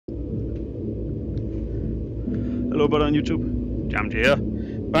Hello, buddy on YouTube. Yamgi here,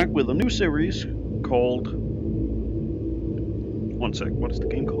 back with a new series called. One sec. What is the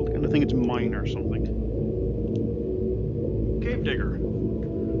game called again? I think it's Mine or something. CaveDigger.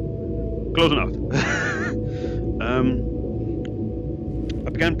 Close enough. I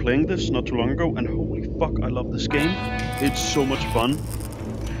began playing this not too long ago, and holy fuck, I love this game. It's so much fun.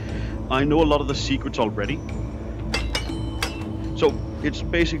 I know a lot of the secrets already. So it's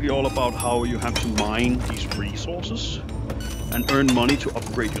basically all about how you have to mine these resources and earn money to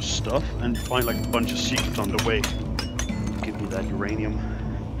upgrade your stuff and find like a bunch of secrets on the way. Give me that uranium.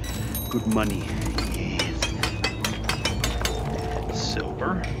 Good money. Yes.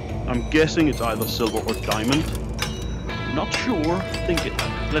 Silver. I'm guessing it's either silver or diamond. Not sure.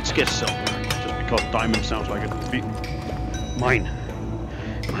 Let's guess silver. Just because diamond sounds like it would be. Mine.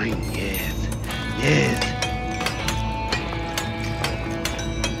 Mine, yes. Yes.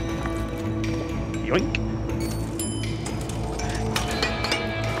 Yoink.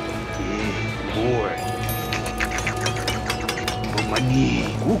 Yeah, more. More money.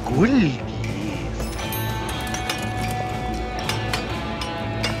 Oh, gold. Yes.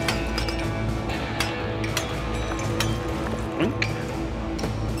 Yoink.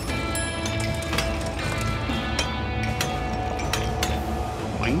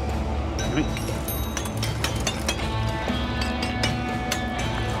 Yoink. Yoink.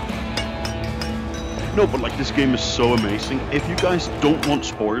 No, but like this game is so amazing. If you guys don't want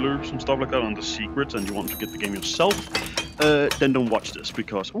spoilers and stuff like that on the secrets and you want to get the game yourself, then don't watch this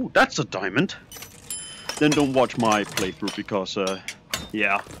because... Oh, that's a diamond! Then don't watch my playthrough because,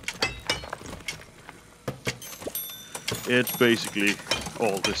 yeah. It's basically...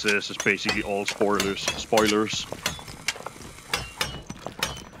 all this is basically all spoilers. Spoilers.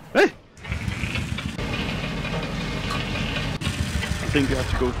 Hey! I think you have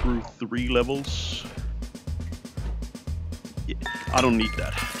to go through 3 levels. Yeah, I don't need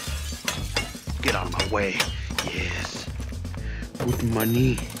that. Get out of my way. Yes. Good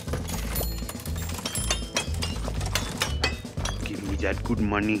money. Give me that good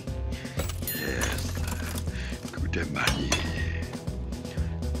money. Yes. Good money.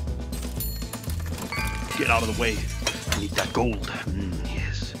 Get out of the way. I need that gold.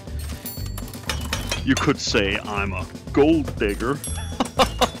 Yes. You could say I'm a gold digger.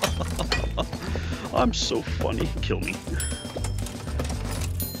 I'm so funny. Kill me.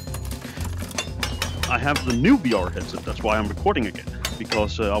 I have the new VR headset, that's why I'm recording again.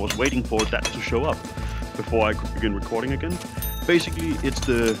 Because I was waiting for that to show up before I could begin recording again. Basically, it's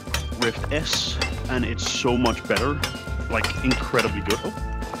the Rift S, and it's so much better. Like, incredibly good. Oh.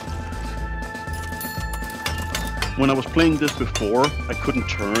 When I was playing this before, I couldn't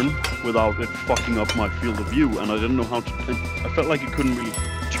turn without it fucking up my field of view, and I didn't know how to... I felt like it couldn't really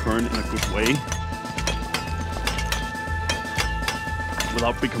turn in a good way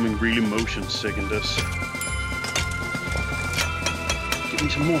without becoming really motion sick in this. Give me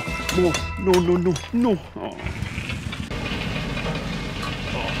some more. More. No, no, no, no. Oh.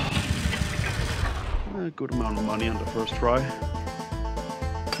 Oh. A good amount of money on the first try.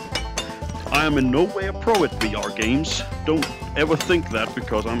 I am in no way a pro at VR games. Don't ever think that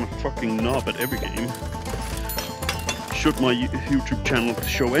because I'm a fucking knob at every game. Should my YouTube channel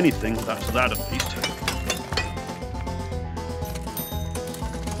show anything, that's that at least.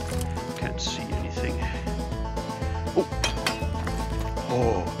 Can't see anything. Oh!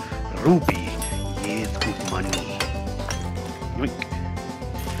 Oh, ruby. Yes, good money. Yoink.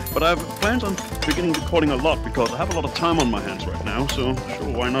 But I have plans on beginning recording a lot because I have a lot of time on my hands right now, so sure,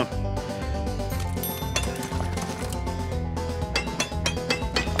 why not?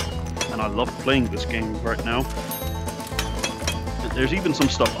 I love playing this game right now. There's even some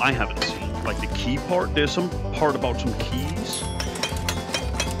stuff I haven't seen, like the key part. There's some part about some keys.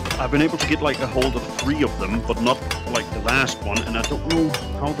 I've been able to get like a hold of 3 of them, but not like the last one, and I don't know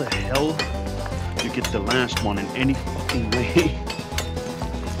how the hell you get the last one in any fucking way.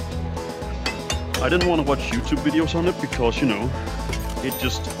 I didn't want to watch YouTube videos on it because, you know, it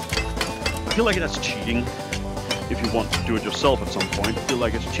just... I feel like that's cheating. If you want to do it yourself at some point, I feel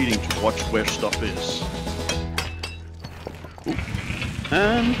like it's cheating to watch where stuff is. Ooh.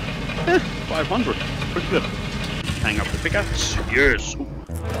 And 500, pretty good. Hang up the pickaxe, yes. Ooh.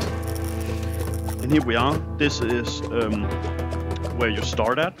 And here we are. This is where you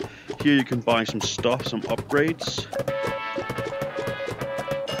start at. Here you can buy some stuff, some upgrades.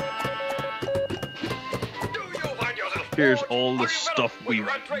 Here's all the stuff we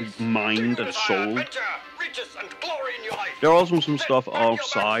mined and sold. There are also some stuff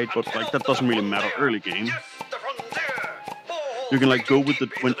outside, but like that doesn't really matter early game. You can like go with the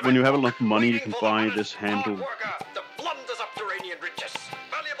when you have enough money, you can buy this handle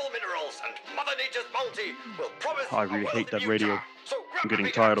I really hate that radio. I'm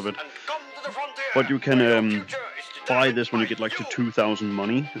getting tired of it. But you can buy this when you get like to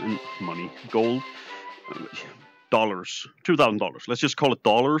 2,000 gold. Dollars, $2,000. Let's just call it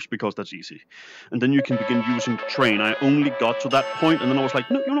dollars because that's easy. And then you can begin using the train. I only got to that point, and then I was like,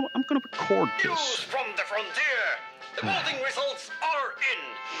 no, you know what? I'm gonna record this. From the frontier, the voting results are in.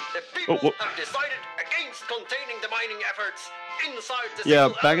 The people have decided against containing the mining efforts inside the. Yeah,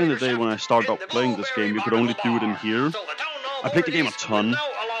 back in the day when I started out playing this game, you could only do it in here. I played the game a ton,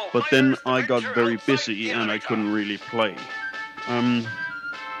 but then I got very busy and I couldn't really play.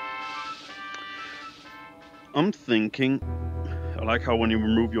 I'm thinking, I like how when you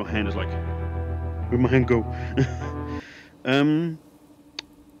remove your hand, it's like, where'd my hand go? I'm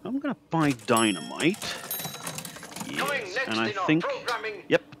gonna buy dynamite. Yes, and I think,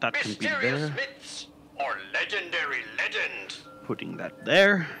 yep, that can be there. Or legendary legend. Putting that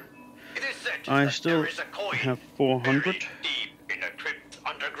there. I still have 400. Deep in a crypt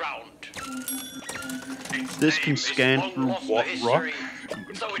underground. This can scan through what rock? I'm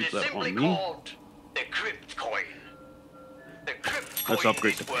gonna keep that on me. The crypt coin. Let's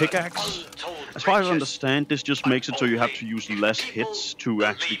upgrade the pickaxe. As far as I understand, this just makes it so you have to use less hits to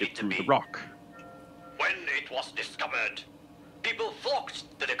actually get through the rock. When it was discovered, people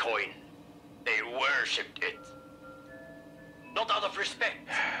flocked to the coin. They worshipped it. Not out of respect,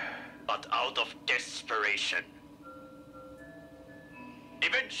 but out of desperation.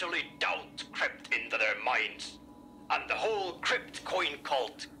 Eventually, doubt crept into their minds, and the whole crypt coin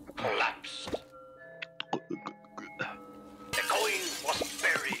cult collapsed. The coin was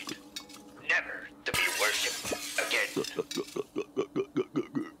buried, never to be worshipped again.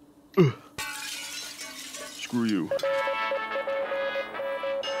 Screw you.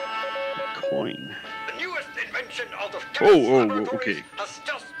 Coin. The newest invention out of okay. Has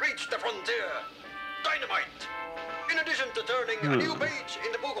just reached the frontier. Dynamite. In addition to turning a new page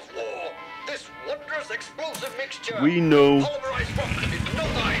in the Book of War, this wondrous explosive mixture. We know. Pulverized rock in no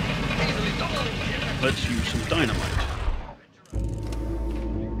time. Easily done. Let's use some dynamite.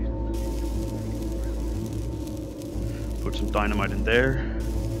 Put some dynamite in there.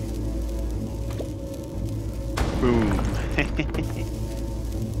 Boom.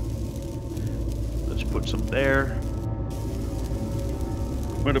 Let's put some there.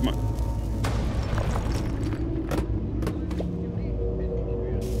 Where am I?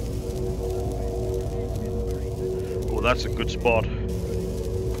 Oh, that's a good spot.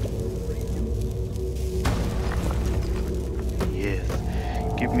 Yes.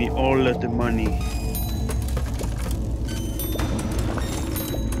 Give me all of the money.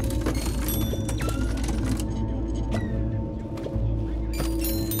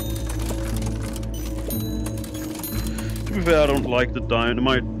 I don't like the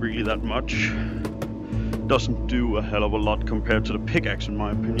dynamite really that much. Doesn't do a hell of a lot compared to the pickaxe in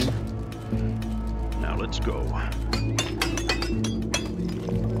my opinion. Now let's go.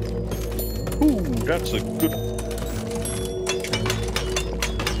 Ooh, that's a good...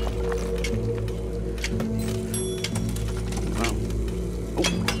 Wow. Oh,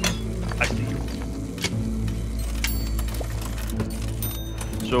 I see you.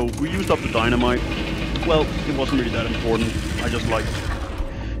 So we used up the dynamite. Well, it wasn't really that important. I just liked it.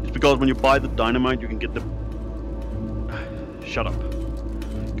 It's because when you buy the dynamite, you can get the... Shut up.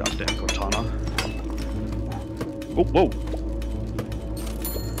 Goddamn katana. Oh, whoa.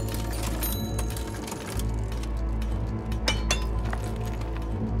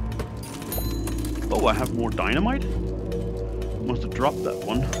 Oh, I have more dynamite? Must have dropped that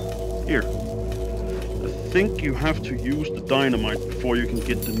one. Here. I think you have to use the dynamite before you can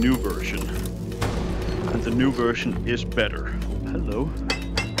get the new version. And the new version is better. Hello.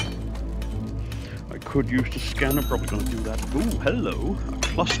 I could use the scanner, probably gonna do that. Ooh, hello. A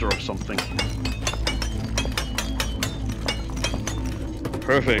cluster of something.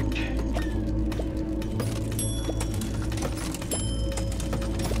 Perfect.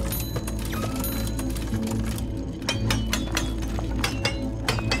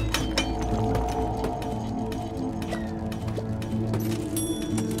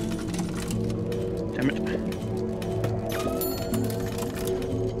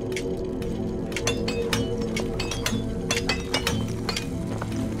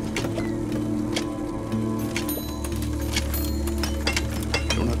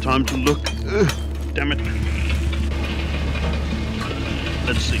 Time to look. Damn it.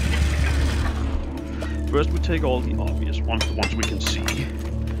 Let's see. First we take all the obvious ones, the ones we can see.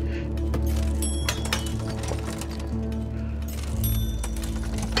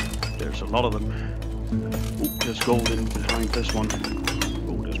 There's a lot of them. Oh, there's gold in behind this one.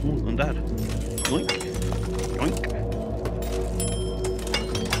 Oh, there's more than that. Blink. Yoink.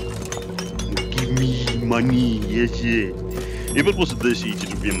 Give me money, yes, yeah. If it was this easy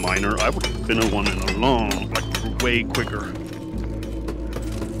to be a miner, I would have been a one in a long, like way quicker.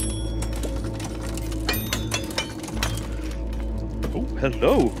 Oh,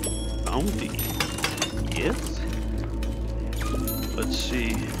 hello, bounty. Yes. Let's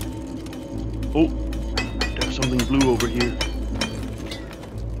see. Oh, there's something blue over here.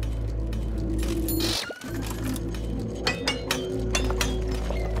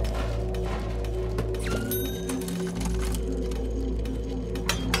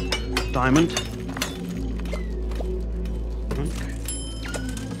 Diamond. Okay.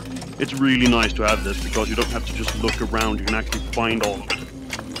 It's really nice to have this because you don't have to just look around, you can actually find all of it.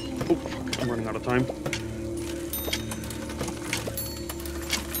 Oh, fuck, I'm running out of time. Put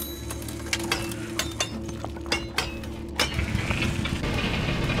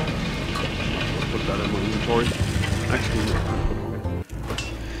that in my inventory. Actually,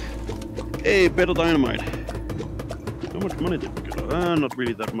 hey, better dynamite. How much money did we get? Not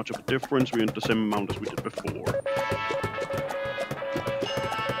really that much of a difference. We earned the same amount as we did before. News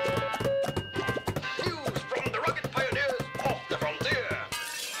from the rugged pioneers of the frontier.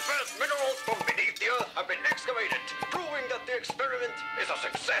 First minerals from beneath the earth have been excavated, proving that the experiment is a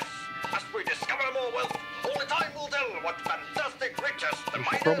success. As we discover more wealth, only time will tell what fantastic riches the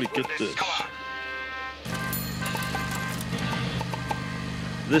miners probably will get this. discover.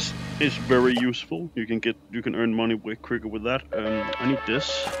 This is very useful. You can earn money way quicker with that. I need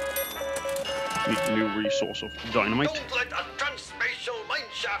this. Need a new resource of dynamite. Don't let a transspatial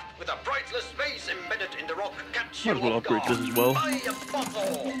mineshaft with a priceless base embedded in the rock catch you Might as well off upgrade guard. this as well. Buy a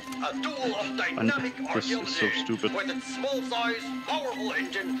bottle, a tool of dynamic this is so archaeology. stupid. With its small size, powerful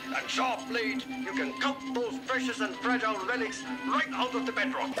engine, and sharp blade, you can cut those precious and fragile relics right out of the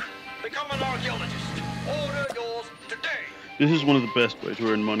bedrock. Become an archaeologist. Order yours today. This is one of the best ways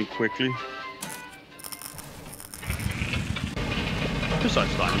to earn money quickly.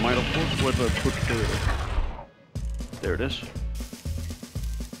 Besides dynamite, of course. Where do I put the... There it is.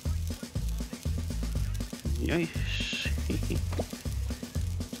 Yes.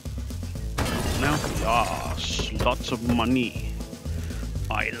 Now, yes, lots of money.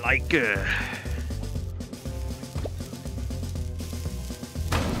 I like it.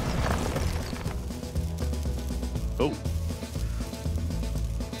 Oh.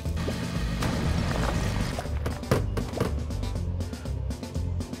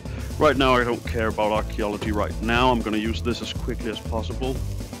 Right now I don't care about archaeology right now. I'm gonna use this as quickly as possible.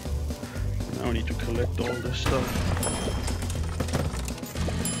 Now I need to collect all this stuff.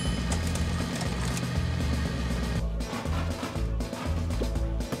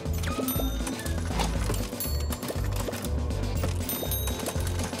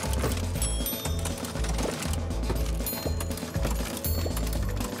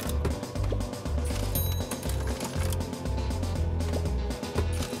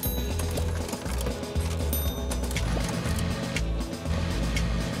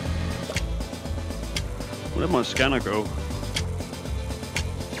 Where'd my scanner go?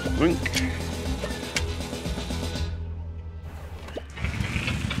 Wink.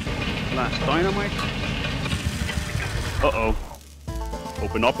 Last dynamite. Uh-oh.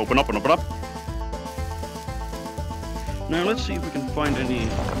 Open up, open up, open up. Now let's see if we can find any...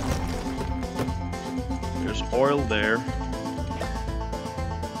 There's oil there.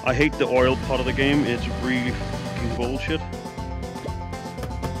 I hate the oil part of the game. It's really fucking bullshit.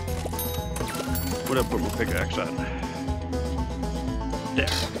 Where'd I put my pickaxe at? There.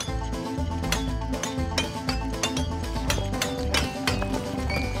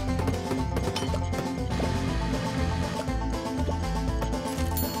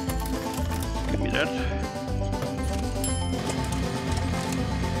 Give me that.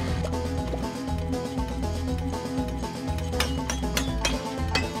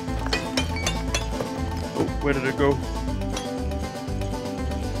 Oh, where did it go?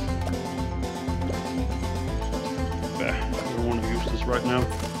 Right now.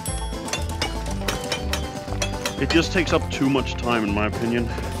 It just takes up too much time, in my opinion,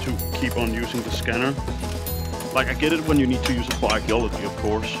 to keep on using the scanner. Like, I get it when you need to use it for archaeology, of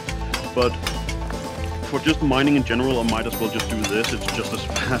course, but for just mining in general, I might as well just do this. It's just as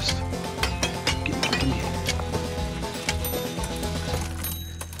fast. Give me.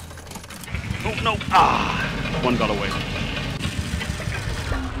 Oh no! Ah! One got away.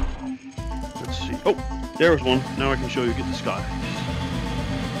 Let's see. Oh, there's one. Now I can show you. Get the sky.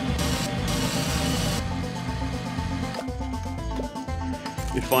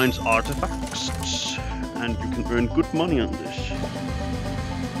 It finds artifacts, and you can earn good money on this.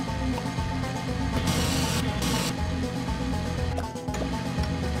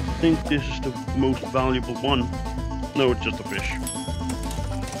 think this is the most valuable one. No, it's just a fish.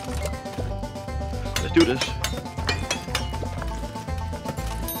 Let's do this.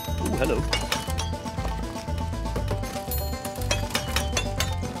 Oh, hello.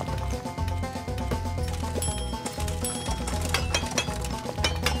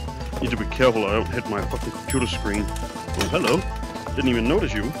 Need to be careful I don't hit my fucking computer screen. Oh, hello. Didn't even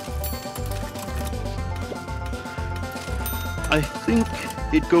notice you. I think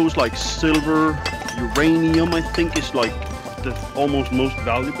it goes like silver, uranium, I think is like the almost most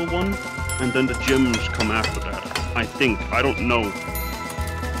valuable one. And then the gems come after that. I think. I don't know.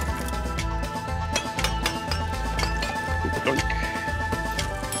 Doink.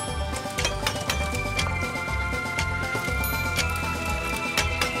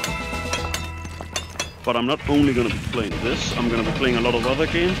 But I'm not only going to be playing this, I'm going to be playing a lot of other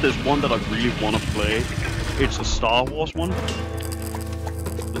games. There's one that I really want to play. It's a Star Wars one.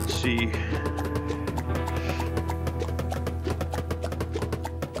 Let's see.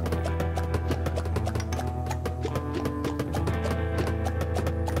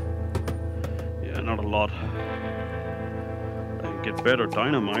 Yeah, not a lot. I can get better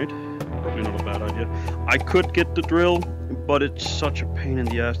dynamite. Probably not a bad idea. I could get the drill, but it's such a pain in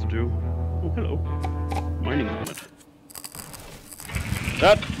the ass to do. Oh, hello. Mining helmet.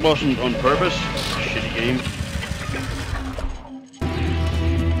 That wasn't on purpose. Shitty game.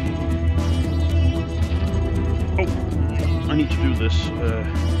 Oh, I need to do this.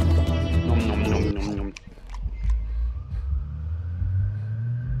 Nom nom nom nom nom.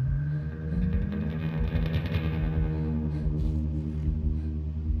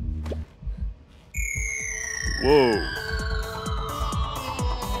 Whoa.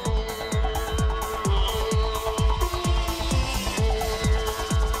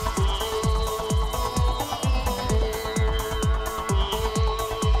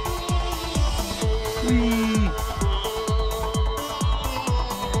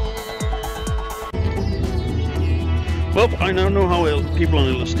 Well, I now know how people on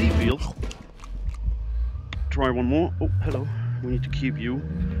LSD feel. Try one more. Oh, hello. We need to keep you.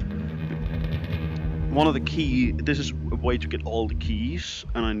 One of the key. This is a way to get all the keys,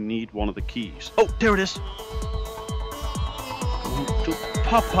 and I need one of the keys. Oh, there it is. Go to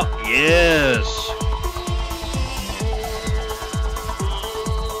Papa. Yes.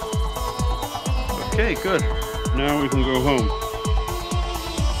 Okay, good. Now we can go home.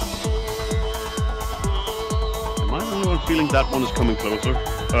 Am I the only one feeling that one is coming closer?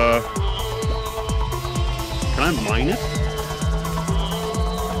 Can I mine it?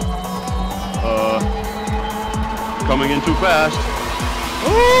 Coming in too fast.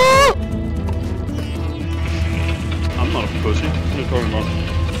 Oh! I'm not a pussy. What are you talking about?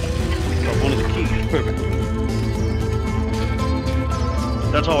 Got one of the keys. Perfect.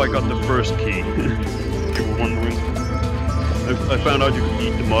 That's how I got the first key. You were wondering. I found out you could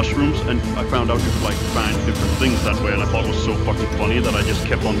eat the mushrooms, and I found out you could like find different things that way, and I thought it was so fucking funny that I just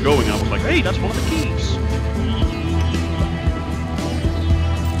kept on going. I was like, hey, that's one of the keys.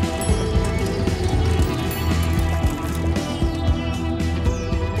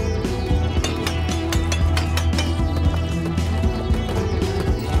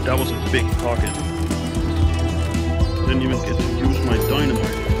 That was a big pocket. Didn't even get to use my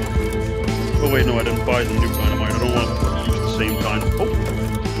dynamite. Oh wait, no, I didn't buy the new dynamite. I don't want to use the same kind. Oh,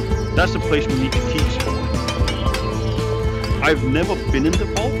 that's the place we need the keys for. I've never been in the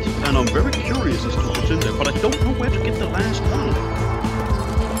vault, and I'm very curious as to what's in there, but I don't know where to get the last one.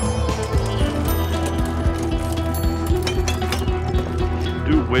 I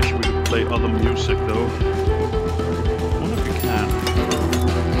do wish we could play other music though. I wonder if we can.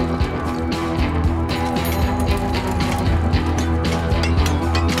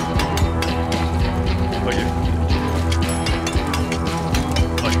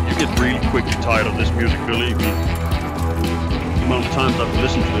 Get really quickly tired of this music, believe me. The amount of times I've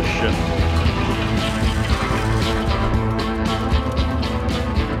listened to this shit.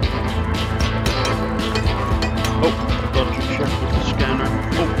 Oh, got to check with the scanner.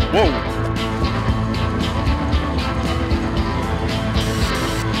 Oh, whoa!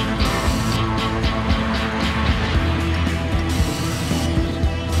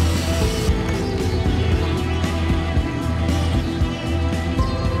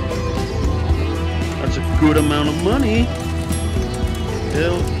 Good amount of money.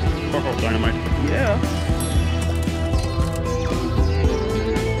 Hell, oh, dynamite. Yeah.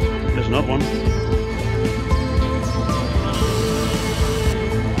 There's another one.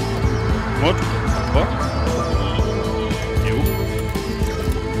 What the fuck? You.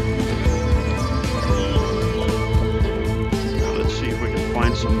 Let's see if we can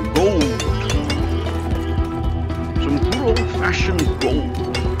find some gold. Fashion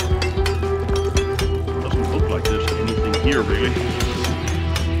gold. Doesn't look like there's anything here really.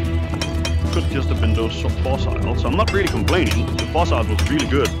 Could just have been those fossils. I'm not really complaining. The fossils was really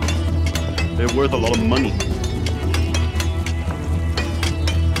good. They're worth a lot of money.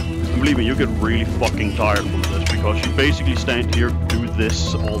 And believe me, you get really fucking tired from this because you basically stand here, do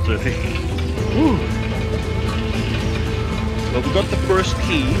this all day. Whew. Well, we got the first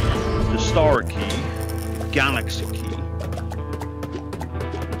key, the star key, galaxy key.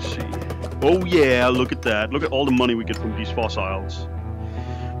 Let's see. Oh yeah, look at that. Look at all the money we get from these fossils.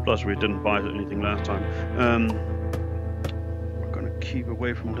 Plus we didn't buy anything last time. We're gonna keep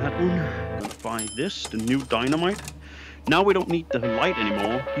away from that one. Gonna buy this, the new dynamite. Now we don't need the light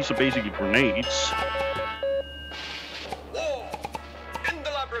anymore. These are basically grenades. War! In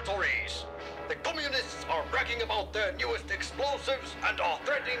the laboratories! The communists are bragging about their newest explosives and are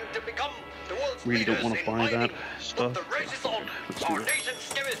threatening to become the world's Really don't leaders want to in buy mining. that stuff. But the race is on. Our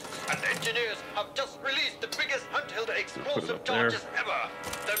nation's chemists and engineers have just released the biggest handheld explosive charges ever.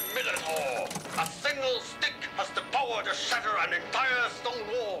 The Minotaur. A single stick has the power to shatter an entire stone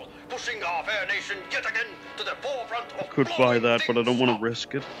wall, pushing our fair nation yet again to the forefront of Could buy that, but I don't want to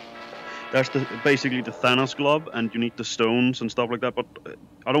risk it. That's basically the Thanos glove, and you need the stones and stuff like that, but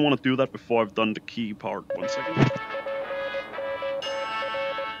I don't want to do that before I've done the key part. 1 second.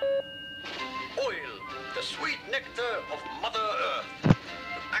 Oil, the sweet nectar of Mother Earth. To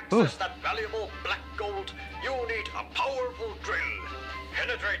access that valuable black gold, you need a powerful drill.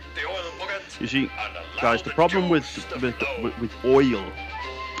 Penetrate the oil bucket. You see, guys, the problem with oil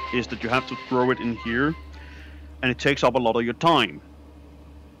is that you have to throw it in here, and it takes up a lot of your time.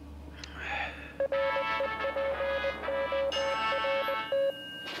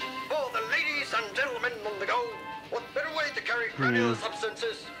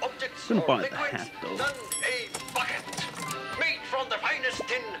 Substances, objects, gonna or buy the liquids hat, though. than a bucket. Made from the finest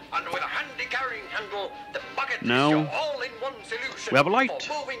tin and with a handy carrying handle, the bucket now, is your all-in-one solution we have a light.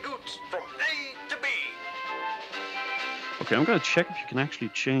 for moving goods from A to B. Okay, I'm gonna check if you can actually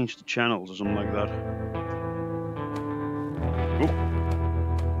change the channels or something like that. Oh!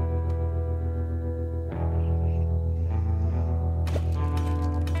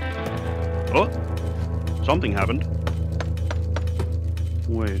 Oh! Something happened.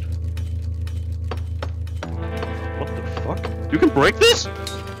 Wait. What the fuck? You can break this?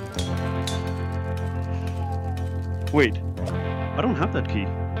 Wait. I don't have that key.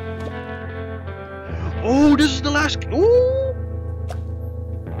 Oh, this is the last key. Ooh!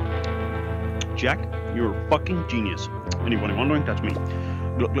 Jack, you're a fucking genius. Anybody wondering? That's me.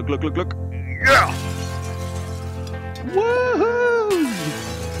 Look, look, look, look, look. Yeah! Woohoo!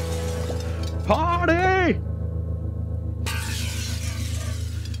 Party!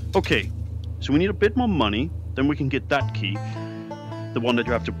 Okay, so we need a bit more money, then we can get that key, the one that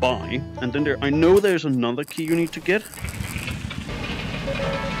you have to buy, and then I know there's another key you need to get,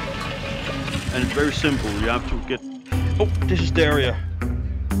 and it's very simple. You have to get. Oh, this is the area.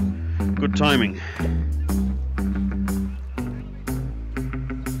 Good timing.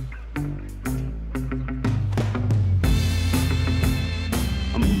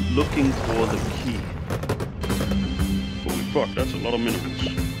 I'm looking for the key. Holy fuck, that's a lot of minerals.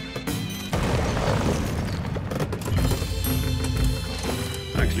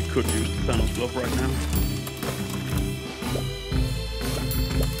 I actually could use the Thanos glove right now.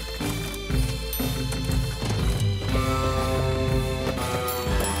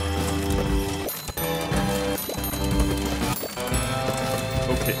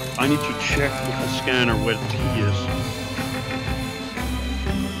 Okay, I need to check with the scanner where the key is.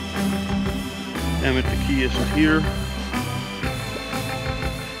 Damn it, the key isn't here.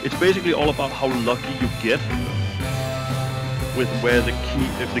 It's basically all about how lucky you get with where the key,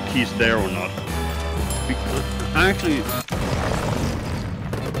 if the key's there or not. Actually,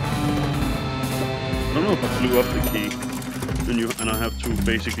 I don't know if I blew up the key, and I have to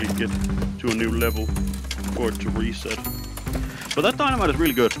basically get to a new level for it to reset. But that dynamite is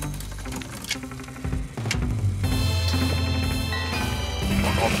really good. Fuck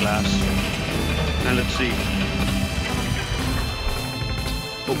off, glass. Now let's see.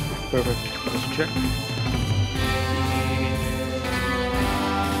 Oh, perfect. Let's check.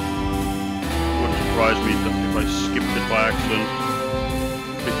 Wouldn't surprise me if I skipped it by accident,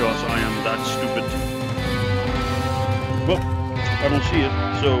 because I am that stupid. Well, I don't see it,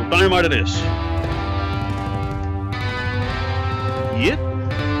 so dynamite it is. Yep.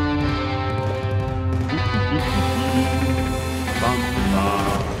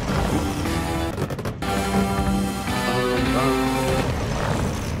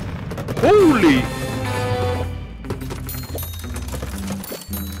 Holy!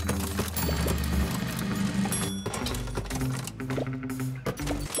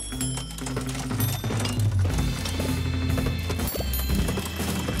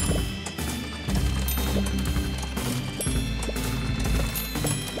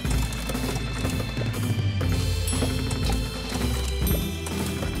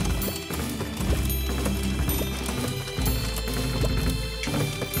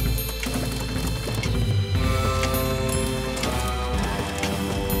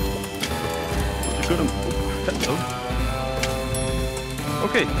 good. Hello.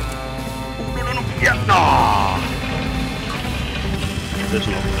 Okay. Oh, no. Yeah, no. There's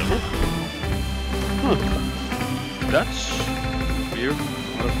another level. Huh. That's weird.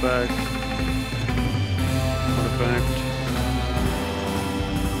 Artifact.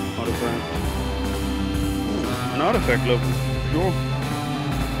 Ooh, an artifact level. Sure.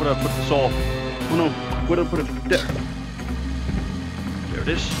 Where did I put this all? Oh no. Where did I put it? There. There it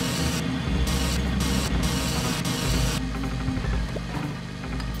is.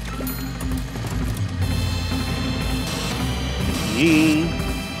 A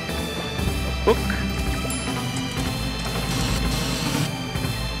book.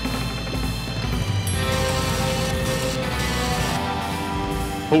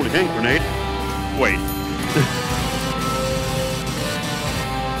 Holy hand grenade. Wait.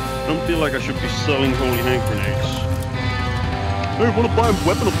 I don't feel like I should be selling holy hand grenades. Hey, wanna buy a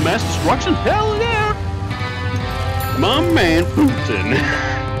weapon of mass destruction? Hell yeah! My man Putin.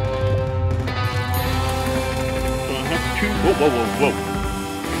 Whoa.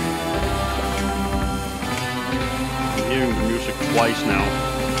 I'm hearing the music twice now.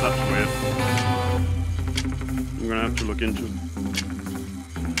 That's weird. I'm gonna have to look into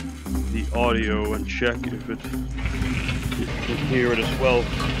the audio and check if you can hear it as well.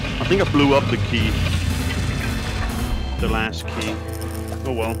 I think I blew up the key. The last key.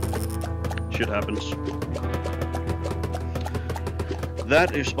 Oh well. Shit happens.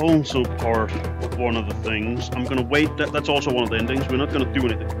 That is also part of one of the things. I'm gonna wait. That's also one of the endings. We're not gonna do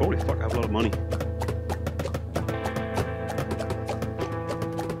anything. Holy fuck, I have a lot of money.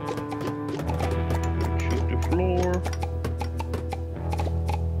 Shoot the floor.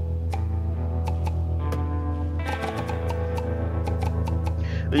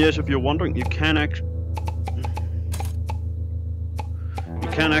 And yes, if you're wondering, you can actually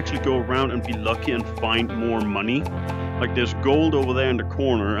go around and be lucky and find more money. Like there's gold over there in the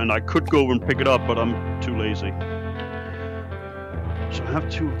corner, and I could go and pick it up, but I'm too lazy. So I have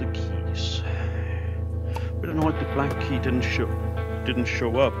 2 of the keys. But I know what the black key didn't show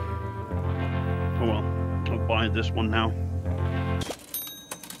up. Oh well, I'll buy this one now.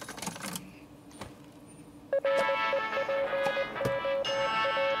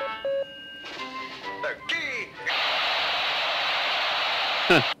 The key.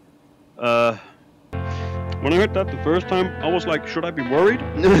 When I heard that the first time, I was like, should I be worried?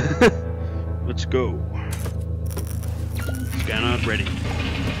 Let's go. Scanner ready.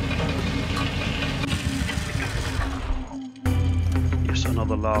 Yes,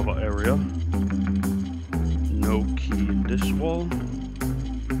 another lava area. No key in this wall.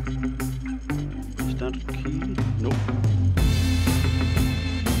 Is that a key? Nope.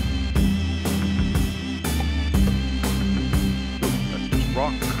 Nope, that's just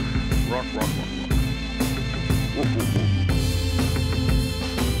rock. Rock. Whoa.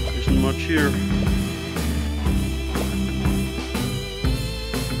 Isn't much here.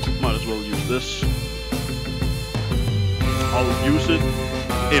 Might as well use this. I'll use it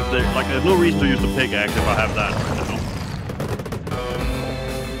if there's no reason to use the pickaxe if I have that right now.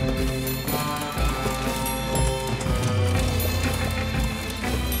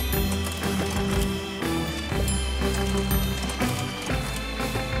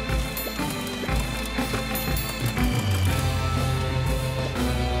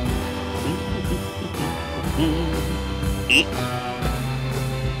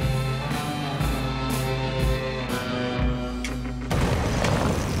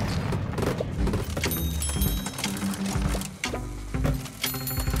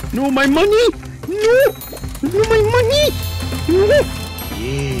 No, my money! No! No, my money! No!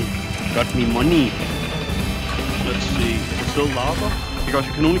 Yeah, got me money. Let's see, is it still lava? Because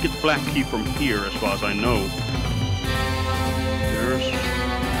you can only get the black key from here, as far as I know. There's...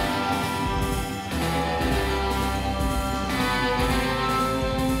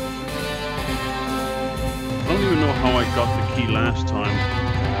 I don't even know how I got the key last time.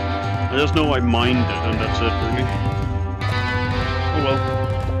 I just know I mined it, and that's it, really. Oh well.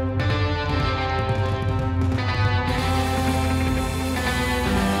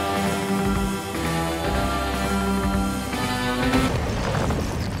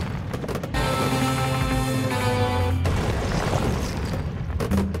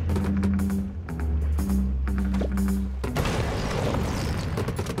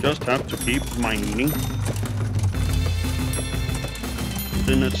 Just have to keep mining.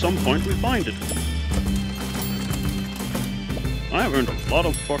 Then at some point we find it. I have earned a lot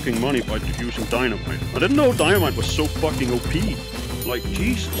of fucking money by using dynamite. I didn't know dynamite was so fucking OP. Like,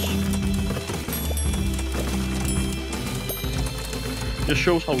 Jesus. Just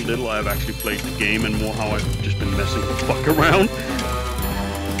shows how little I've actually played the game and more how I've just been messing the fuck around.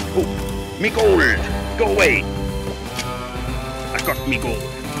 Oh, me gold! Go away! I got me gold.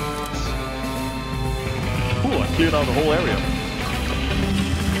 Cool, I cleared out the whole area.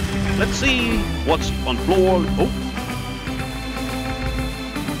 Let's see what's on floor. Oh,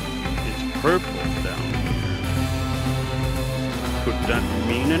 it's purple down here. Could that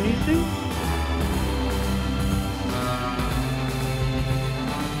mean anything?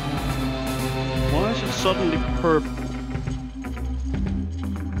 Why is it suddenly purple?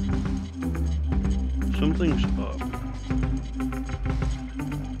 Something's up.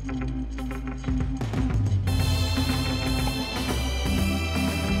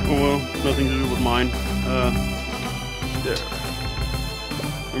 Oh well, nothing to do with mine. There.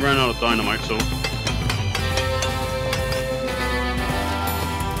 I ran out of dynamite, so...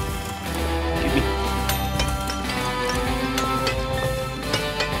 Give me.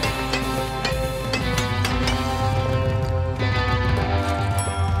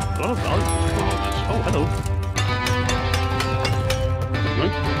 A lot of valuables around this. Oh, hello.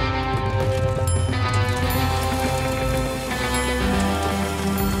 Right.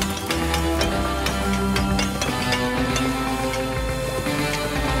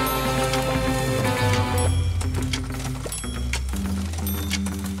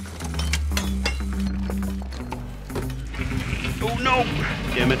 Oh no!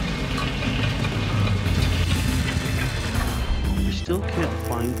 Damn it. I still can't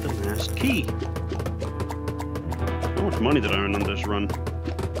find the last key. How much money did I earn on this run?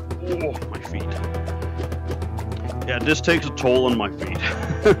 Oh, my feet. Yeah, this takes a toll on my feet.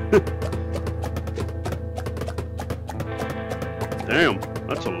 Damn,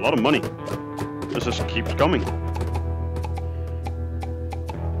 that's a lot of money. This just keeps coming.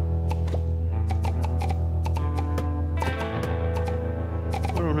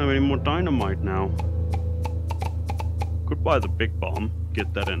 I don't have any more dynamite now. Could buy the big bomb,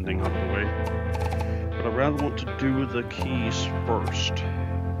 get that ending out of the way. But I rather want to do the keys first.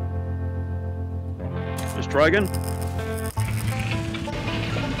 Let's try again.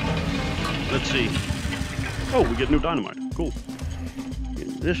 Let's see. Oh, we get new dynamite. Cool.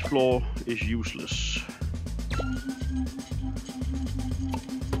 This floor is useless.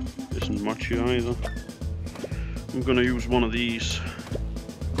 Isn't much here either. I'm gonna use one of these.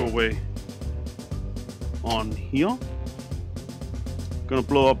 Go away. On here. Gonna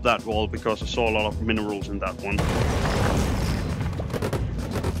blow up that wall because I saw a lot of minerals in that one.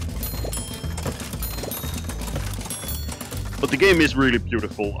 But the game is really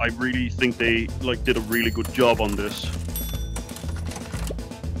beautiful. I really think they did a really good job on this.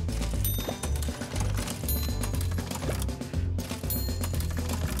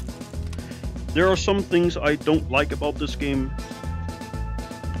 There are some things I don't like about this game.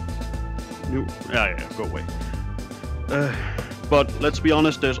 Yeah, go away. But let's be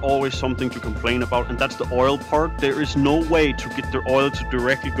honest, there's always something to complain about, and that's the oil part. There is no way to get the oil to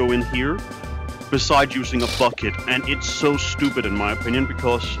directly go in here besides using a bucket, and it's so stupid in my opinion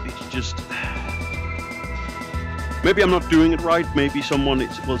because it's just... Maybe I'm not doing it right. Maybe someone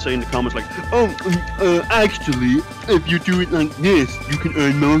will say in the comments like, oh, actually, if you do it like this, you can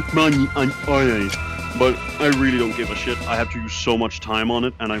earn more money on oil. But I really don't give a shit. I have to use so much time on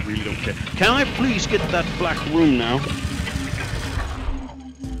it, and I really don't care. Can I please get that black room now?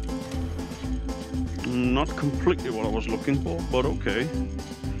 Not completely what I was looking for, but okay.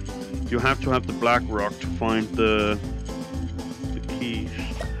 You have to have the black rock to find the keys.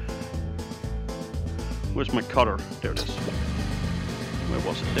 Where's my cutter? There it is. Where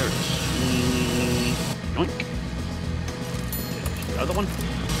was it? There it is. Yoink. There's the other one.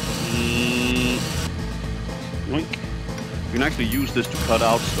 Yoink. You can actually use this to cut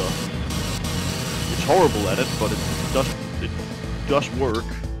out stuff. It's horrible at it, but it does work.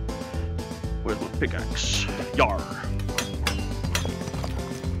 Where's my pickaxe? Yar.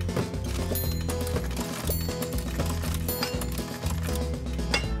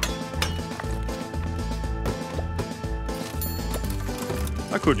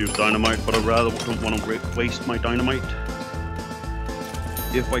 I could use dynamite, but I rather don't want to waste my dynamite.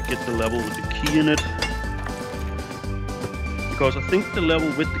 If I get the level with the key in it. Because I think the level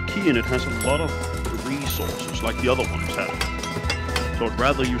with the key in it has a lot of resources, like the other ones have. So I'd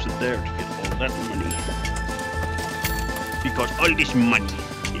rather use it there to get all that money. Because all this money.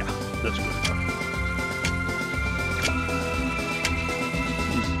 Yeah, that's good.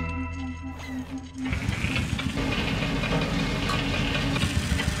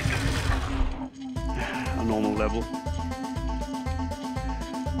 A normal level.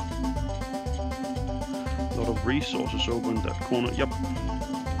 A lot of resources over in that corner. Yep.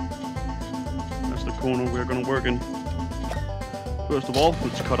 That's the corner we're gonna work in. First of all,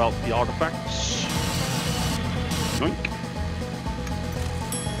 let's cut out the artifacts. Yoink.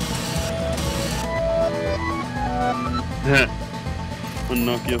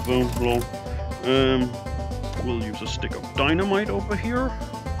 Unlucky overflow. We'll use a stick of dynamite over here.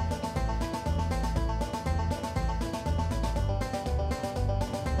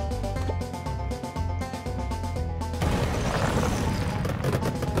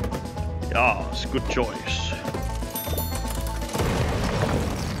 Yes, good choice.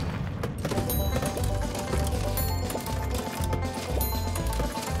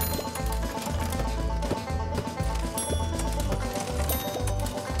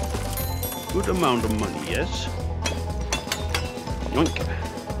 Good amount of money, yes. Yoink.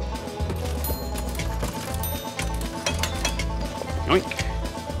 Yoink.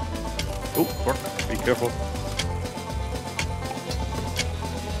 Oh, pork, be careful.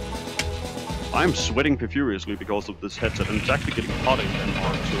 I'm sweating furiously because of this headset, and it's actually getting hot in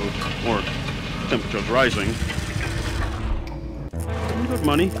Denmark, so more temperature's rising. Good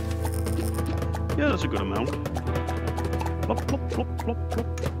money. Yeah, that's a good amount. Plop, plop, plop, plop, plop.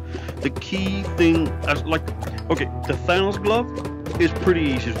 The key thing, okay, the Thanos glove is pretty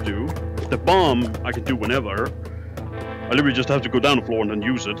easy to do. The bomb I can do whenever. I literally just have to go down the floor and then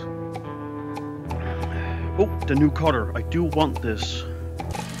use it. Oh, the new cutter. I do want this.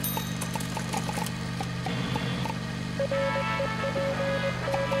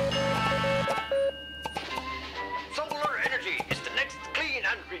 Solar energy is the next clean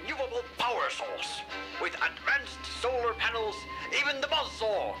and renewable power source. With advanced solar panels, even the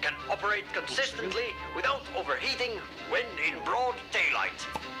buzzsaw can operate consistently without overheating when in broad daylight.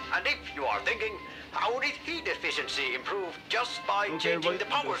 And if you are thinking, how did heat efficiency improve just by changing the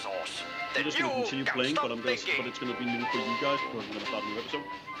power source? Then I'm just going to continue playing, but it's going to be new for you guys because I'm going to start a new episode.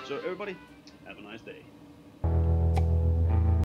 So everybody, have a nice day.